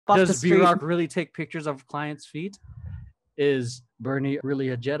off the Does street. B-Rock really take pictures of clients' feet? Is Bernie really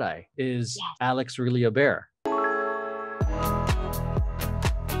a Jedi? Is Alex really a bear?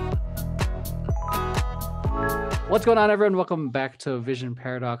 What's going on, everyone? Welcome back to Vision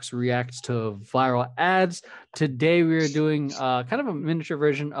Paradox Reacts to Viral Ads. Today we are doing kind of a miniature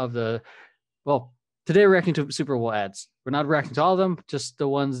version of today we're reacting to Super Bowl ads. We're not reacting to all of them, just the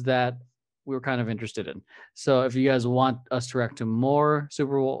ones that we were kind of interested in. So if you guys want us to react to more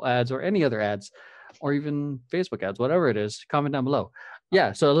Super Bowl ads or any other ads, or even Facebook ads, whatever it is, comment down below.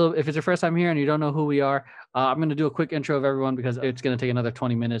 Yeah, so if it's your first time here and you don't know who we are, I'm going to do a quick intro of everyone because it's going to take another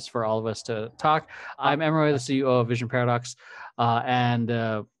 20 minutes for all of us to talk. I'm Emeroy, the CEO of Vision Paradox,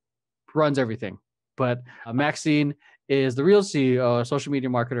 and runs everything. But Maxine is the real CEO, social media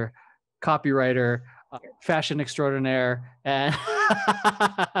marketer, copywriter, fashion extraordinaire, and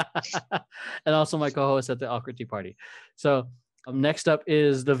and also my co-host at the Awkward Tea Party. So next up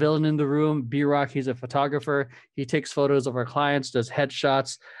is the villain in the room, B-Rock. He's a photographer. He takes photos of our clients, does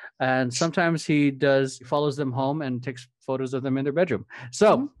headshots, and sometimes he follows them home and takes photos of them in their bedroom.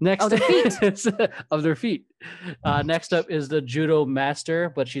 So next of their feet. Of their feet. Next up is the judo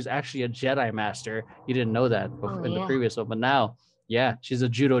master, but she's actually a Jedi master. You didn't know that in the previous one, but now, yeah, she's a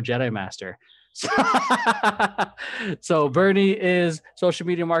judo Jedi master. So Bernie is social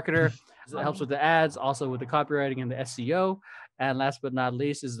media marketer, helps with the ads, also with the copywriting and the SEO. And last but not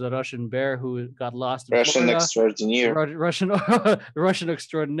least is the Russian bear who got lost in Russian Florida. extraordinaire. Russian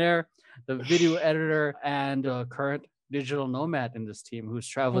extraordinaire, the video editor and current digital nomad in this team who's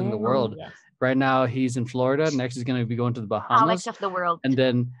traveling the world. Yes. Right now he's in Florida. Next he's going to be going to the Bahamas. Alex of the world. And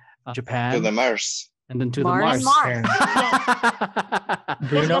then Japan. To the Mars. And then to Mars. the Mars. And Mars.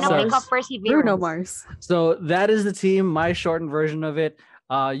 He's gonna pick up Perseverance. Bruno Mars. So that is the team, my shortened version of it.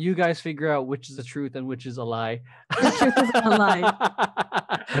 You guys figure out which is the truth and which is a lie. The truth is a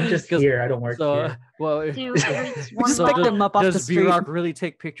lie. I'm just here. I don't work here. Well, Just pick them up off the does street. B-Rock really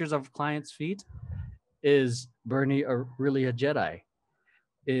take pictures of clients' feet? Is Bernie really a Jedi?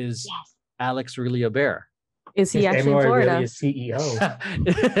 Is Alex really a bear? Is he actually in Emeroy Florida? really a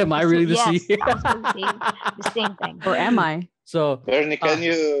CEO? Am I really the Yes, CEO? I was gonna say the same thing. Or am I? So Bernie, can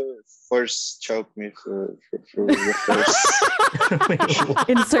you force choke me for the first?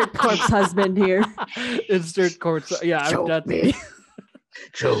 Insert corpse husband here. insert courts. Yeah, Choke me.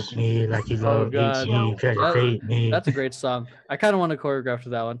 Choke me like you Oh, love God. me. Penetrate me. That's a great song. I kind of want to choreograph to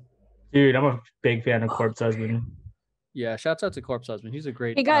that one. Dude, I'm a big fan of Corpse Husband. Yeah, shouts out to Corpse Husband. He's a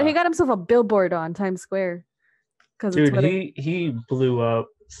great. He got himself a billboard on Times Square. Dude, he blew up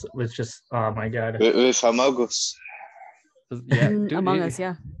with just, oh my God. With Among Us. Yeah, dude, Among Us,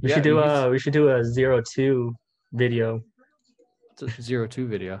 yeah. We should do a 02 video. It's a 02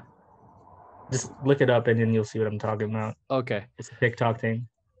 video. Just look it up and then you'll see what I'm talking about. Okay. It's a TikTok thing.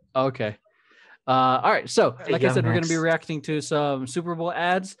 Okay. All right. So, like I said, we're going to be Max. reacting to some Super Bowl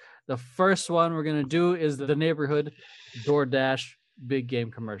ads. The first one we're going to do is the neighborhood DoorDash big game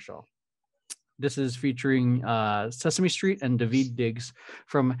commercial. This is featuring Sesame Street and David Diggs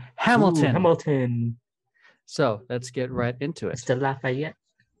from Hamilton. Ooh, Hamilton. So let's get right into it. Mr. Lafayette.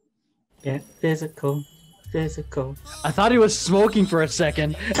 Yeah, physical. I thought he was smoking for a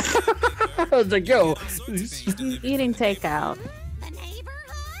second. I was like, yo. Eating takeout.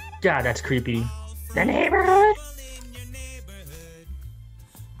 God, that's creepy. The neighborhood.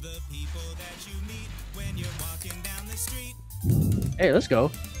 Hey, let's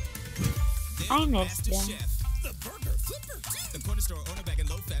go. I missed him.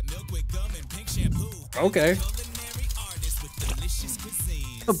 Okay.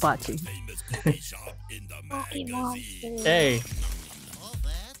 Hibachi. Cookie Monster. Hey.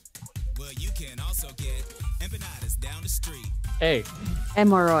 Hey.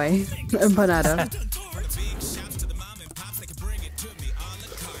 Emeroy. Empanada.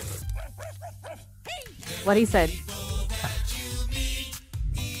 What he said.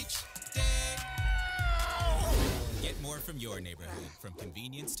 Get more from your neighborhood, from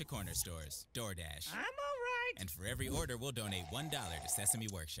convenience to corner stores. DoorDash. I'm all right. And for every order, we'll donate $1 to Sesame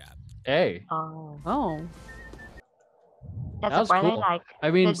Workshop. Hey. Oh. That's That was the part cool. I like.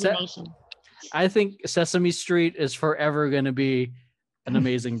 I mean, Designation. I think Sesame Street is forever going to be an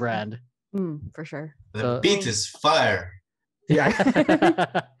amazing brand. For sure. The beat is fire.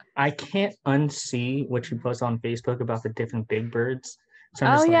 Yeah, I can't unsee what you post on Facebook about the different big birds. So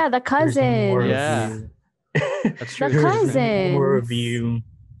I'm Oh just like, yeah, the there's more cousins. Yeah. of you. That's The true. There's cousins. more of you.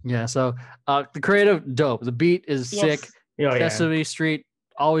 Yeah. So the creative, dope. The beat is Yes. sick. Oh, yeah. Sesame Street,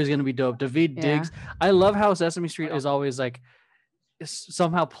 always going to be dope. David Yeah. Diggs. I love how Sesame Street is always like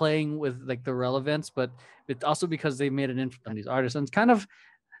somehow playing with like the relevance, but it's also because they made an influence on these artists. And it's kind of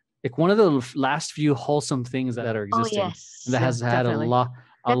like one of the last few wholesome things that are Oh existing yes. that has had definitely. a That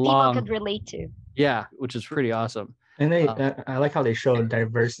people long could relate to. yeah, which is pretty awesome. And I like how they showed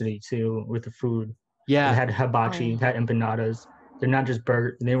diversity too with the food. They Yeah, had hibachi, Oh, had empanadas. They're not just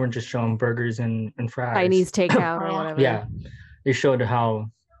burger. They weren't just showing burgers and fries. Chinese takeout or Yeah. whatever. Yeah, they showed how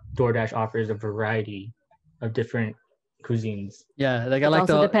DoorDash offers a variety of different cuisines. yeah. Like It I like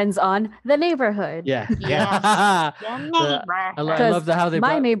also the depends on the neighborhood. yeah. Yes. The- The I neighbor. love how they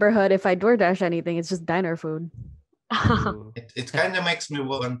my brought- neighborhood, if I DoorDash anything, it's just diner food. Ooh. It kind of makes me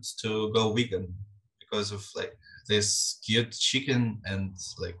want to go vegan because of like this cute chicken and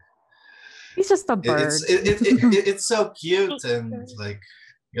like He's just a bird. it's so cute and like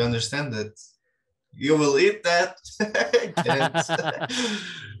you understand that you will eat that.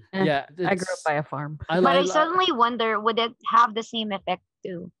 Eh, yeah, I grew up by a farm. But I suddenly wonder, would it have the same effect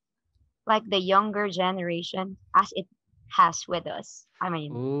to like the younger generation as it has with us? I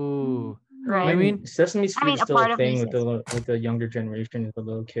mean, Ooh, right? I mean, Sesame Street mean, is a still part a of me thing says- with the younger generation, with the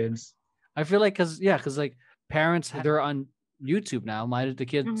little kids. I feel like because like parents they're on YouTube now. The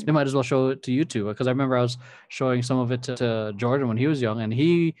kids Mhm. they might as well show it to YouTube because I remember I was showing some of it to Jordan when he was young and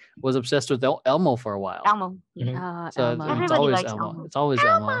he was obsessed with Elmo for a while. Elmo. Mhm. So Elmo. it's Everybody always likes Elmo. Elmo. It's always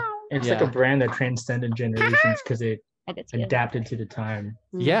Elmo. It's like a Yeah. brand that transcended generations because it And it's good. adapted to the time.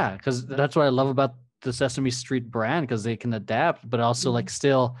 Mm. Yeah, because that's what I love about the Sesame Street brand because they can adapt, but also like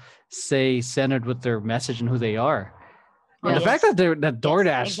still stay centered with their message and who they are. Oh, And the fact yes. that DoorDash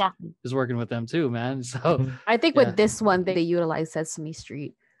Yes, exactly. is working with them too, man. So Mhm. I think Yeah. with this one, they utilize Sesame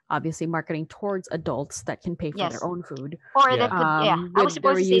Street, obviously marketing towards adults that can pay for Yes. their own food. Or Yeah. that could, yeah. I They was were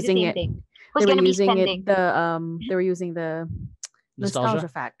supposed to say the using same it- thing. Who's They gonna were be using spending they were using the nostalgia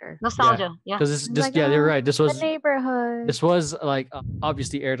factor. nostalgia? Yeah. because this, I'm this like, yeah, you're "Oh, right. This The was neighborhood. this was like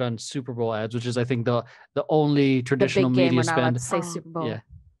obviously aired on Super Bowl ads, which is I think the only the traditional big game. media We're not allowed spend. to say Oh. Super Bowl. Yeah.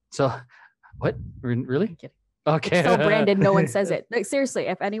 So what? Really? I'm kidding. Okay. It's so branded, no one says it. Like seriously,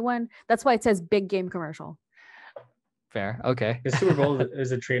 if anyone, that's why it says big game commercial. Fair. Okay. The Super Bowl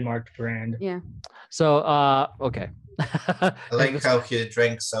is a trademarked brand. Yeah. So okay. I like how he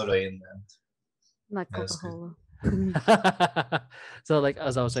drank soda in that. Not That's Coca good. Cola. So like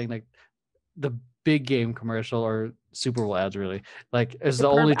as I was saying, like the big game commercial or Super Bowl ads really like is the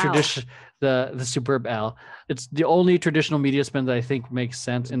Superb only Owl. tradition the Superb Owl. It's the only traditional media spend that I think makes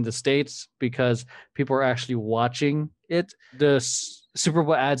sense in the States because people are actually watching it. The Super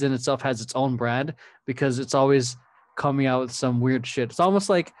Bowl ads in itself has its own brand because it's always coming out with some weird shit. It's almost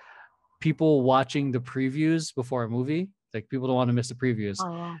like people watching the previews before a movie. Like people don't want to miss the previews.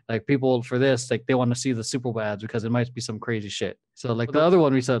 Oh yeah. Like people for this, like they want to see the Super Bowl ads because it might be some crazy shit. So like the other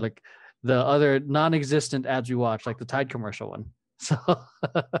one we said, like the other non-existent ads we watched, like the Tide commercial one. So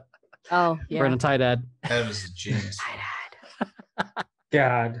Oh we're in yeah. a Tide ad. That was a genius.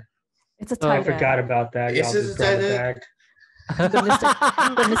 God, It's a oh, I tie forgot about that. Is Y'all it just a brought it tie-dye? back.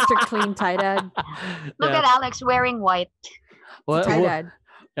 The Mr. Clean tie dad. Look Yeah. at Alex wearing white. What, Tie what- dad.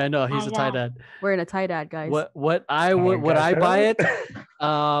 I know he's a Tie-dye. Tide ad. We're in a tie dad, guys. What I Oh my would would gosh, I buy it?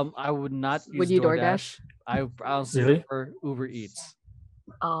 don't- I would not use Would you DoorDash. I honestly Really? prefer Uber Eats.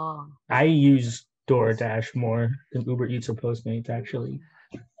 Oh. I use DoorDash more than Uber Eats or Postmates, actually.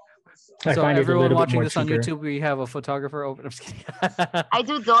 I So find it a everyone little bit watching more this on cheaper. YouTube, we have a photographer open. I'm just kidding. I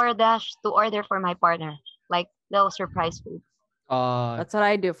do DoorDash to order for my partner, like little surprise food. That's what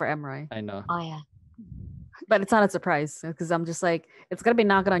I do for Emeroy. I know. Oh yeah. But it's not a surprise because I'm just like, it's gonna be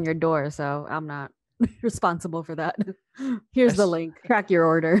knocking on your door, so I'm not responsible for that. Here's the Yes. link. Track your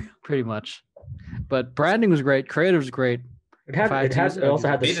order. Pretty much. But branding was great. Creative was great. It had, If I it had has, to it use also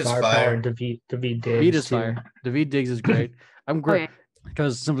had the Beat is star fire. power and David Diggs. Beat is too. fire. David Diggs is great. I'm Oh, great yeah.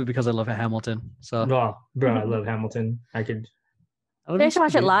 simply because I love Hamilton. So Oh, bro, I love Hamilton. I could, I love They you should too,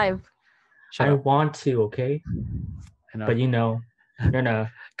 watch it dude. live. Shut I up. want to, okay? I know. But you know, you're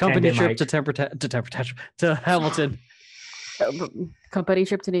gonna Company pandemic. trip to Hamilton. Company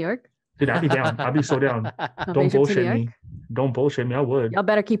trip to New York. Dude, I'd be down. I'd be so down. Company Don't trip to New bullshit York. me. Don't bullshit me. I would. Y'all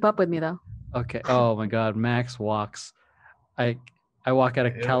better keep up with me though. Okay. Oh my God. Max walks. I walk out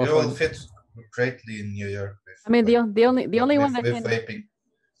of You will California. fit greatly in New York. With, I mean, the only one with, that with can vaping.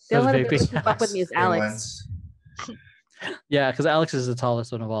 the only one With that can vaping. keep up with me is For Alex. once. Yeah, because Alex is the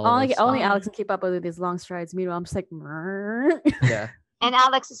tallest one of all Only of us. only Alex can keep up with these long strides. Meanwhile, I'm just like, Yeah, And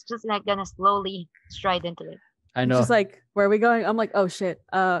Alex is just like gonna slowly stride into it. I I'm know. just like, where are we going? I'm like, oh shit,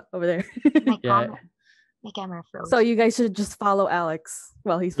 over there. My Yeah. camera. My camera froze. So you guys should just follow Alex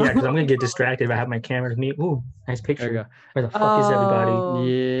while he's Yeah, because I'm following. gonna get distracted if I have my camera with me. Ooh, nice There you picture. go. Where the fuck is everybody? Oh.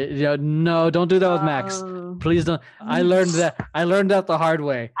 Yeah, no, don't do that with Max. Oh. Please don't. I learned that the hard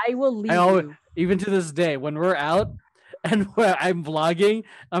way. I will leave I always, you. even to this day, when we're out, and where I'm vlogging,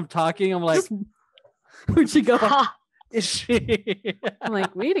 I'm talking, I'm like, Just- Where'd you go? is she? I'm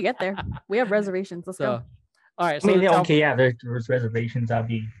like, we need to get there. We have reservations. Let's So, go. all right. I So mean, the yeah, top- okay, yeah, there's reservations. I'll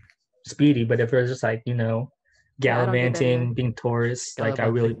be speedy, but if it was just like, you know, Yeah, I don't do that either. gallivanting, being tourists, like I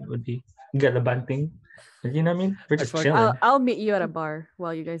really would be gallivanting. You know what I mean? We're just fuck- chilling. I'll meet you at a bar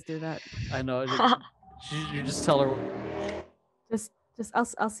while you guys do that. I know. You just tell her. Just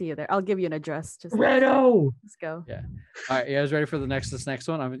I'll see you there. I'll give you an address. Just Redo. let's go. Yeah. All right. You guys ready for this next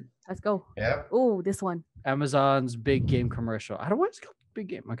one? I mean, Let's go. Yeah. Oh, this one. Amazon's big game commercial. I don't want to call it big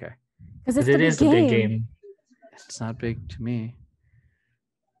game. Okay. Because it's It the is big a big game. game. It's not big to me.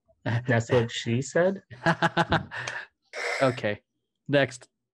 That's what she said. Okay. Next.